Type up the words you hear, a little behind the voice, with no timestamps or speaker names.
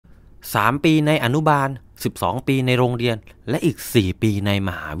3 ปีในอนุบาล12 ปีในโรงเรียนและอีก4 ปีในม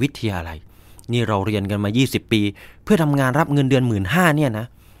หาวิทยาลัยนี่เราเรียนกันมา20 ปีเพื่อทำงานรับเงินเดือน 15,000 เนี่ยนะ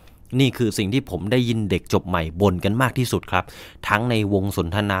นี่คือสิ่งที่ผมได้ยินเด็กจบใหม่บ่นกันมากที่สุดครับทั้งในวงสน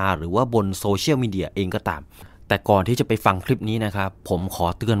ทนาหรือว่าบนโซเชียลมีเดียเองก็ตามแต่ก่อนที่จะไปฟังคลิปนี้นะครับผมขอ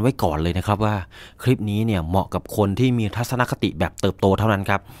เตือนไว้ก่อนเลยนะครับว่าคลิปนี้เนี่ยเหมาะกับคนที่มีทัศนคติแบบเติบโตเท่านั้น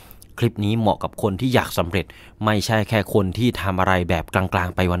ครับคลิปนี้เหมาะกับคนที่อยากสำเร็จไม่ใช่แค่คนที่ทำอะไรแบบกลาง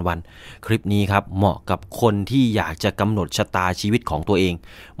ๆไปวันๆคลิปนี้ครับเหมาะกับคนที่อยากจะกำหนดชะตาชีวิตของตัวเอง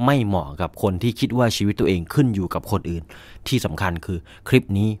ไม่เหมาะกับคนที่คิดว่าชีวิตตัวเองขึ้นอยู่กับคนอื่นที่สำคัญคือคลิป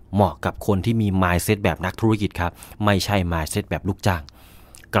นี้เหมาะกับคนที่มี mindset แบบนักธุรกิจครับไม่ใช่ mindset แบบลูกจ้าง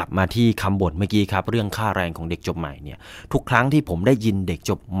กลับมาที่คำบ่นเมื่อกี้ครับเรื่องค่าแรงของเด็กจบใหม่เนี่ยทุกครั้งที่ผมได้ยินเด็ก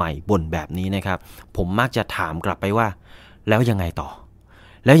จบใหม่บ่นแบบนี้นะครับผมมักจะถามกลับไปว่าแล้วยังไง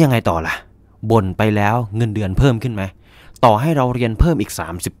ต่อล่ะบ่นไปแล้วเงินเดือนเพิ่มขึ้นไหมต่อให้เราเรียนเพิ่มอีก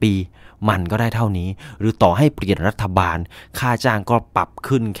30 ปีมันก็ได้เท่านี้หรือต่อให้เปลี่ยนรัฐบาลค่าจ้างก็ปรับ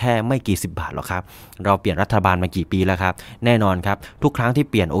ขึ้นแค่ไม่กี่10 บาทหรอกครับเราเปลี่ยนรัฐบาลมากี่ปีแล้วครับแน่นอนครับทุกครั้งที่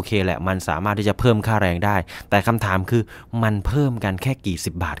เปลี่ยนโอเคแหละมันสามารถที่จะเพิ่มค่าแรงได้แต่คำถามคือมันเพิ่มกันแค่กี่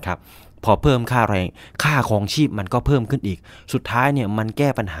10 บาทครับพอเพิ่มค่าแรงค่าครองชีพมันก็เพิ่มขึ้นอีกสุดท้ายเนี่ยมันแก้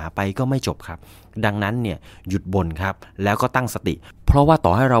ปัญหาไปก็ไม่จบครับดังนั้นเนี่ยหยุดบ่นครับแล้วก็ตั้งสติเพราะว่าต่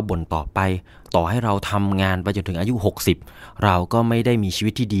อให้เราบ่นต่อไปต่อให้เราทำงานไปจนถึงอายุ60เราก็ไม่ได้มีชี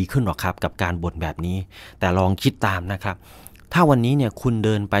วิตที่ดีขึ้นหรอกครับกับการบ่นแบบนี้แต่ลองคิดตามนะครับถ้าวันนี้เนี่ยคุณเ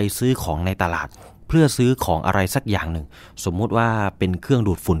ดินไปซื้อของในตลาดเพื่อซื้อของอะไรสักอย่างหนึ่งสมมุติว่าเป็นเครื่อง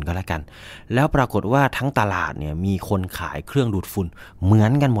ดูดฝุ่นก็แล้วกันแล้วปรากฏว่าทั้งตลาดเนี่ยมีคนขายเครื่องดูดฝุ่นเหมือ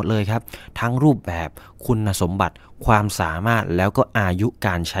นกันหมดเลยครับทั้งรูปแบบคุณสมบัติความสามารถแล้วก็อายุก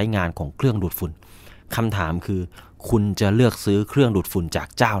ารใช้งานของเครื่องดูดฝุ่นคำถามคือคุณจะเลือกซื้อเครื่องดูดฝุ่นจาก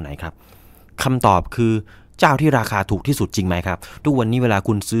เจ้าไหนครับคำตอบคือเจ้าที่ราคาถูกที่สุดจริงไหมครับทุกวันนี้เวลา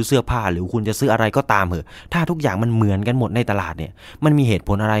คุณซื้อเสื้อผ้าหรือคุณจะซื้ออะไรก็ตามเหอะถ้าทุกอย่างมันเหมือนกันหมดในตลาดเนี่ยมันมีเหตุผ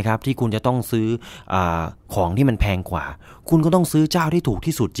ลอะไรครับที่คุณจะต้องซื้อของที่มันแพงกว่าคุณก็ต้องซื้อเจ้าที่ถูก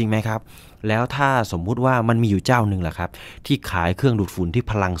ที่สุดจริงไหมครับแล้วถ้าสมมุติว่ามันมีอยู่เจ้านึงแหละครับที่ขายเครื่องดูดฝุ่นที่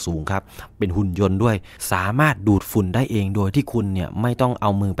พลังสูงครับเป็นหุ่นยนต์ด้วยสามารถดูดฝุ่นได้เองโดยที่คุณเนี่ยไม่ต้องเอา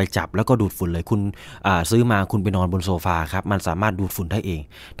มือไปจับแล้วก็ดูดฝุ่นเลยคุณซื้อมาคุณไปนอนบนโซฟาครับมันสามารถดูดฝุ่นได้เอง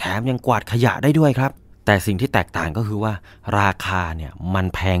แถมยังกวาดขยะได้ด้วยครับแต่สิ่งที่แตกต่างก็คือว่าราคาเนี่ยมัน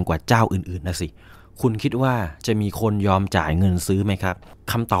แพงกว่าเจ้าอื่นๆนะสิคุณคิดว่าจะมีคนยอมจ่ายเงินซื้อไหมครับ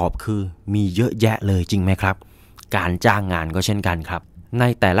คำตอบคือมีเยอะแยะเลยจริงไหมครับการจ้างงานก็เช่นกันครับใน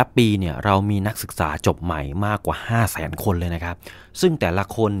แต่ละปีเนี่ยเรามีนักศึกษาจบใหม่มากกว่า 500,000 คนเลยนะครับซึ่งแต่ละ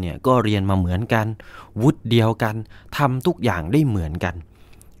คนเนี่ยก็เรียนมาเหมือนกันวุฒิเดียวกันทำทุกอย่างได้เหมือนกัน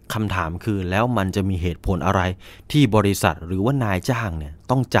คำถามคือแล้วมันจะมีเหตุผลอะไรที่บริษัทหรือว่านายจ้างเนี่ย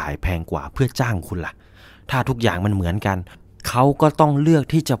ต้องจ่ายแพงกว่าเพื่อจ้างคุณล่ะถ้าทุกอย่างมันเหมือนกันเขาก็ต้องเลือก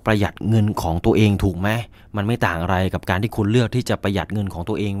ที่จะประหยัดเงินของตัวเองถูกไหมมันไม่ต่างอะไรกับการที่คุณเลือกที่จะประหยัดเงินของ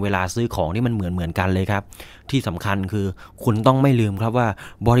ตัวเองเวลาซื้อของที่มันเหมือนกันเลยครับที่สำคัญคือคุณต้องไม่ลืมครับว่า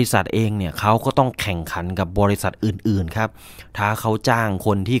บริษัทเองเนี่ยเขาก็ต้องแข่งขันกับบริษัทอื่นๆครับถ้าเขาจ้างค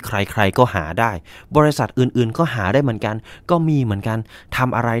นที่ใครๆก็หาได้บริษัทอื่นๆก็หาได้เหมือนกันก็มีเหมือนกันท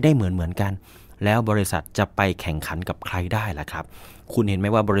ำอะไรได้เหมือนกันแล้วบริษัทจะไปแข่งขันกับใครได้ล่ะครับคุณเห็นไหม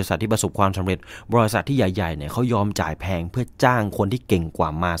ว่าบริษัทที่ประสบความสำเร็จบริษัทที่ใหญ่ๆเนี่ยเขายอมจ่ายแพงเพื่อจ้างคนที่เก่งกว่า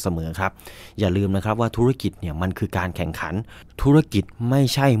มาเสมอครับอย่าลืมนะครับว่าธุรกิจเนี่ยมันคือการแข่งขันธุรกิจไม่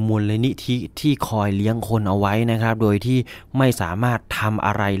ใช่มูลนิธิที่คอยเลี้ยงคนเอาไว้นะครับโดยที่ไม่สามารถทำอ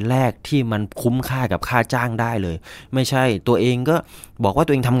ะไรแลกที่มันคุ้มค่ากับค่าจ้างได้เลยไม่ใช่ตัวเองก็บอกว่า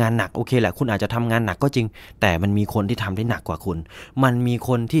ตัวเองทำงานหนักโอเคแหละคุณอาจจะทำงานหนักก็จริงแต่มันมีคนที่ทำได้หนักกว่าคุณมันมีค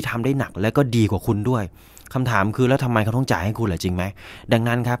นที่ทำได้หนักและก็ดีกว่าคุณด้วยคำถามคือแล้วทำไมเขาต้องจ่ายให้คุณล่ะจริงไหมดัง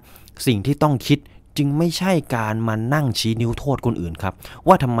นั้นครับสิ่งที่ต้องคิดจึงไม่ใช่การมานั่งชี้นิ้วโทษคนอื่นครับ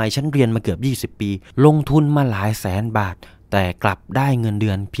ว่าทำไมฉันเรียนมาเกือบ20 ปีลงทุนมาหลายแสนบาทแต่กลับได้เงินเดื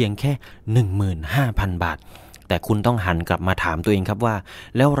อนเพียงแค่ 15,000 บาทแต่คุณต้องหันกลับมาถามตัวเองครับว่า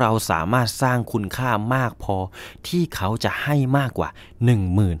แล้วเราสามารถสร้างคุณค่ามากพอที่เขาจะให้มากกว่า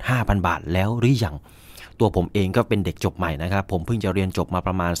 15,000 บาทแล้วหรือยังตัวผมเองก็เป็นเด็กจบใหม่นะครับผมเพิ่งจะเรียนจบมาป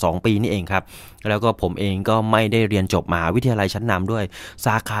ระมาณ2 ปีนี่เองครับแล้วก็ผมเองก็ไม่ได้เรียนจบมหาวิทยาลัยชั้นนำด้วยส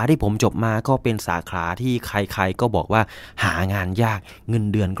าขาที่ผมจบมาก็เป็นสาขาที่ใครๆก็บอกว่าหางานยากเงิน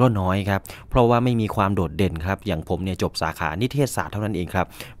เดือนก็น้อยครับเพราะว่าไม่มีความโดดเด่นครับอย่างผมเนี่ยจบสาขานิเทศศาสตร์เท่านั้นเองครับ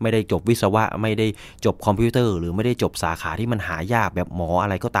ไม่ได้จบวิศวะไม่ได้จบคอมพิวเตอร์หรือไม่ได้จบสาขาที่มันหายากแบบหมออะ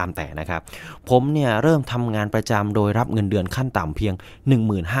ไรก็ตามแต่นะครับผมเนี่ยเริ่มทำงานประจำโดยรับเงินเดือนขั้นต่ำเพียง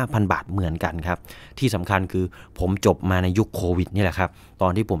 15,000 บาทเหมือนกันครับที่สำคัญคือผมจบมาในยุคโควิดนี่แหละครับตอ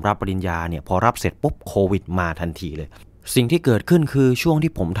นที่ผมรับปริญญาเนี่ยพอรับเสร็จปุ๊บโควิดมาทันทีเลย สิ่งที่เกิดขึ้นคือช่วง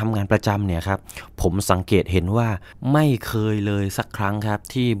ที่ผมทำงานประจำเนี่ยครับผมสังเกตเห็นว่าไม่เคยเลยสักครั้งครับ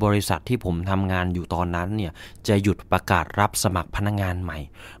ที่บริษัทที่ผมทำงานอยู่ตอนนั้นเนี่ยจะหยุดประกาศรับสมัครพนักงานใหม่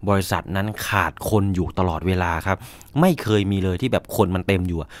บริษัทนั้นขาดคนอยู่ตลอดเวลาครับไม่เคยมีเลยที่แบบคนมันเต็ม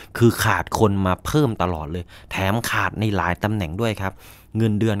อยู่คือขาดคนมาเพิ่มตลอดเลยแถมขาดในหลายตำแหน่งด้วยครับเงิ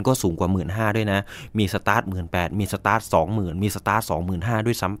นเดือนก็สูงกว่า 15,000 ด้วยนะมีสตาร์ท 18,000 มีสตาร์ท 20,000 มีสตาร์ท 25,000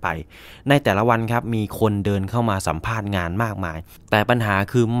 ด้วยซ้ำไปในแต่ละวันครับมีคนเดินเข้ามาสัมภาษณ์งานมากมายแต่ปัญหา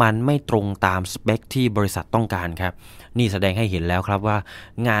คือมันไม่ตรงตามสเปคที่บริษัทต้องการครับนี่แสดงให้เห็นแล้วครับว่า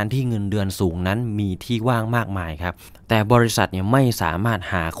งานที่เงินเดือนสูงนั้นมีที่ว่างมากมายครับแต่บริษัทเนี่ยไม่สามารถ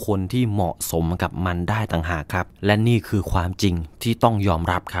หาคนที่เหมาะสมกับมันได้ต่างหากครับและนี่คือความจริงที่ต้องยอม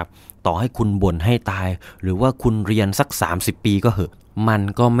รับครับต่อให้คุณบ่นให้ตายหรือว่าคุณเรียนสัก30 ปีก็เหอะมัน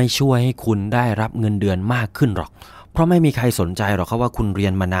ก็ไม่ช่วยให้คุณได้รับเงินเดือนมากขึ้นหรอกเพราะไม่มีใครสนใจหรอกครับว่าคุณเรีย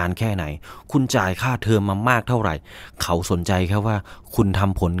นมานานแค่ไหนคุณจ่ายค่าเทอมมามากเท่าไหร่เขาสนใจแค่ว่าคุณท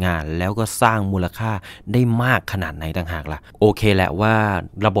ำผลงานแล้วก็สร้างมูลค่าได้มากขนาดไหนต่างหากล่ะโอเคแหละว่า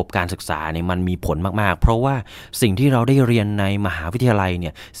ระบบการศึกษาเนี่ยมันมีผลมากๆเพราะว่าสิ่งที่เราได้เรียนในมหาวิทยาลัยเนี่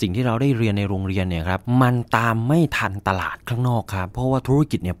ยสิ่งที่เราได้เรียนในโรงเรียนเนี่ยครับมันตามไม่ทันตลาดข้างนอกครับเพราะว่าธุร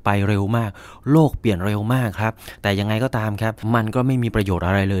กิจเนี่ยไปเร็วมากโลกเปลี่ยนเร็วมากครับแต่ยังไงก็ตามครับมันก็ไม่มีประโยชน์อ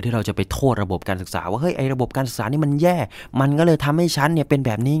ะไรเลยที่เราจะไปโทษระบบการศึกษาว่าเฮ้ยไอ้ระบบการศึกษานี่มันแย่มันก็เลยทำให้ฉันเนี่ยเป็นแ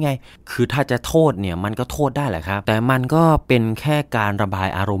บบนี้ไงคือถ้าจะโทษเนี่ยมันก็โทษได้แหละครับแต่มันก็เป็นแค่การระบาย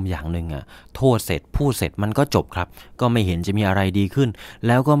อารมณ์อย่างหนึ่งโทษเสร็จพูดเสร็จมันก็จบครับก็ไม่เห็นจะมีอะไรดีขึ้นแ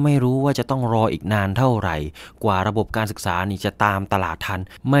ล้วก็ไม่รู้ว่าจะต้องรออีกนานเท่าไหร่กว่าระบบการศึกษานี่จะตามตลาดทัน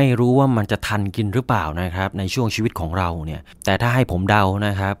ไม่รู้ว่ามันจะทันกินหรือเปล่านะครับในช่วงชีวิตของเราเนี่ยแต่ถ้าให้ผมเดาน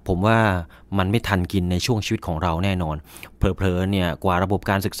ะครับผมว่ามันไม่ทันกินในช่วงชีวิตของเราแน่นอนเผลอๆเนี่ยกว่าระบบ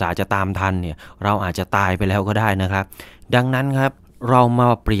การศึกษาจะตามทันเนี่ยเราอาจจะตายไปแล้วก็ได้นะครับดังนั้นครับเรามา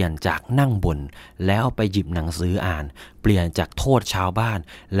เปลี่ยนจากนั่งบ่นแล้วไปหยิบหนังสืออ่านเปลี่ยนจากโทษชาวบ้าน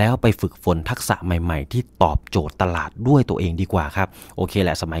แล้วไปฝึกฝนทักษะใหม่ๆที่ตอบโจทย์ตลาดด้วยตัวเองดีกว่าครับโอเคแห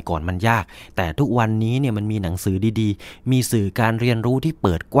ละสมัยก่อนมันยากแต่ทุกวันนี้เนี่ยมันมีหนังสือดีๆมีสื่อการเรียนรู้ที่เ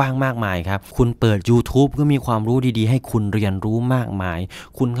ปิดกว้างมากมายครับคุณเปิด YouTube ก็มีความรู้ดีๆให้คุณเรียนรู้มากมาย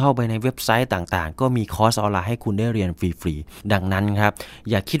คุณเข้าไปในเว็บไซต์ต่างๆก็มีคอร์สออนไลน์ให้คุณได้เรียนฟรีๆดังนั้นครับ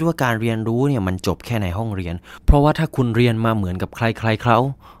อย่าคิดว่าการเรียนรู้เนี่ยมันจบแค่ในห้องเรียนเพราะว่าถ้าคุณเรียนมาเหมือนกับใครๆเขา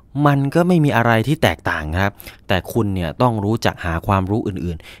มันก็ไม่มีอะไรที่แตกต่างครับแต่คุณเนี่ยต้องรู้จักหาความรู้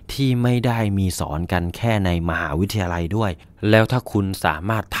อื่นๆที่ไม่ได้มีสอนกันแค่ในมหาวิทยาลัยด้วยแล้วถ้าคุณสา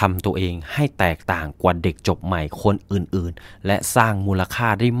มารถทำตัวเองให้แตกต่างกว่าเด็กจบใหม่คนอื่นๆและสร้างมูลค่า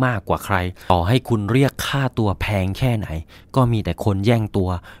ได้มากกว่าใครต่อให้คุณเรียกค่าตัวแพงแค่ไหนก็มีแต่คนแย่งตัว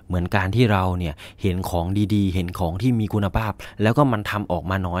เหมือนการที่เราเนี่ยเห็นของดีๆเห็นของที่มีคุณภาพแล้วก็มันทำออก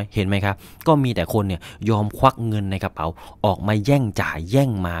มาน้อยเห็นไหมครับก็มีแต่คนเนี่ยยอมควักเงินในกระเป๋าออกมาแย่งจ่ายแย่ง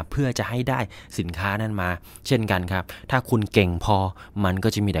มาเพื่อจะให้ได้สินค้านั้นมาเช่นกันครับถ้าคุณเก่งพอมันก็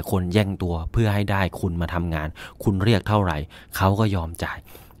จะมีแต่คนแย่งตัวเพื่อให้ได้คุณมาทำงานคุณเรียกเท่าไหร่เขาก็ยอมจ่าย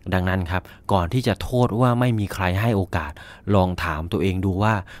ดังนั้นครับก่อนที่จะโทษว่าไม่มีใครให้โอกาสลองถามตัวเองดู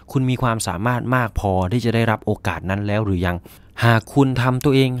ว่าคุณมีความสามารถมากพอที่จะได้รับโอกาสนั้นแล้วหรือยังหากคุณทำตั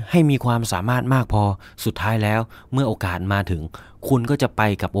วเองให้มีความสามารถมากพอสุดท้ายแล้วเมื่อโอกาสมาถึงคุณก็จะไป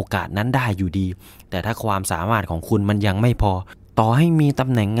กับโอกาสนั้นได้อยู่ดีแต่ถ้าความสามารถของคุณมันยังไม่พอต่อให้มีต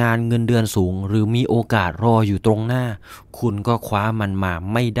ำแหน่งงานเงินเดือนสูงหรือมีโอกาสรออยู่ตรงหน้าคุณก็คว้ามันมา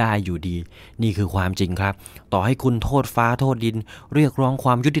ไม่ได้อยู่ดีนี่คือความจริงครับต่อให้คุณโทษฟ้าโทษดินเรียกร้องคว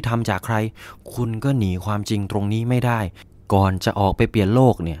ามยุติธรรมจากใครคุณก็หนีความจริงตรงนี้ไม่ได้ก่อนจะออกไปเปลี่ยนโล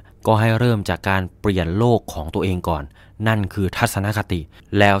กเนี่ยก็ให้เริ่มจากการเปลี่ยนโลกของตัวเองก่อนนั่นคือทัศนคติ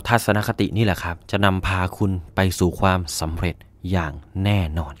แล้วทัศนคตินี่แหละครับจะนำพาคุณไปสู่ความสำเร็จอย่างแน่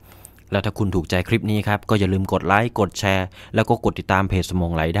นอนแล้วถ้าคุณถูกใจคลิปนี้ครับก็อย่าลืมกดไลค์กดแชร์แล้วก็กดติดตามเพจสมอ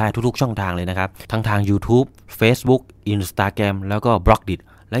งไหลได้ทุกๆช่องทางเลยนะครับทั้งทาง YouTube Facebook Instagram แล้วก็ Blogdit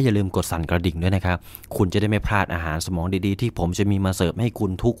และอย่าลืมกดสั่นกระดิ่งด้วยนะครับคุณจะได้ไม่พลาดอาหารสมองดีๆที่ผมจะมีมาเสิร์ฟให้คุ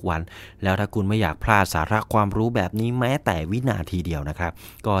ณทุกวันแล้วถ้าคุณไม่อยากพลาดสาระความรู้แบบนี้แม้แต่วินาทีเดียวนะครับ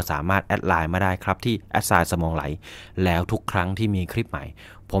ก็สามารถแอดไลน์มาได้ครับที่สมองไหลแล้วทุกครั้งที่มีคลิปใหม่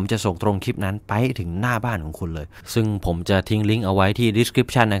ผมจะส่งตรงคลิปนั้นไปถึงหน้าบ้านของคุณเลยซึ่งผมจะทิ้งลิงก์เอาไว้ที่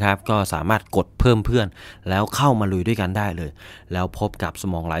description นะครับก็สามารถกดเพิ่มเพื่อนแล้วเข้ามาลุยด้วยกันได้เลยแล้วพบกับส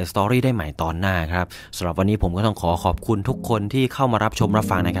มองไหลสตอรี่ได้ใหม่ตอนหน้าครับสำหรับวันนี้ผมก็ต้องขอบคุณทุกคนที่เข้ามารับชมรับ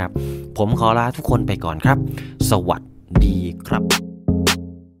ฟังนะครับผมขอลาทุกคนไปก่อนครับสวัสดีครับ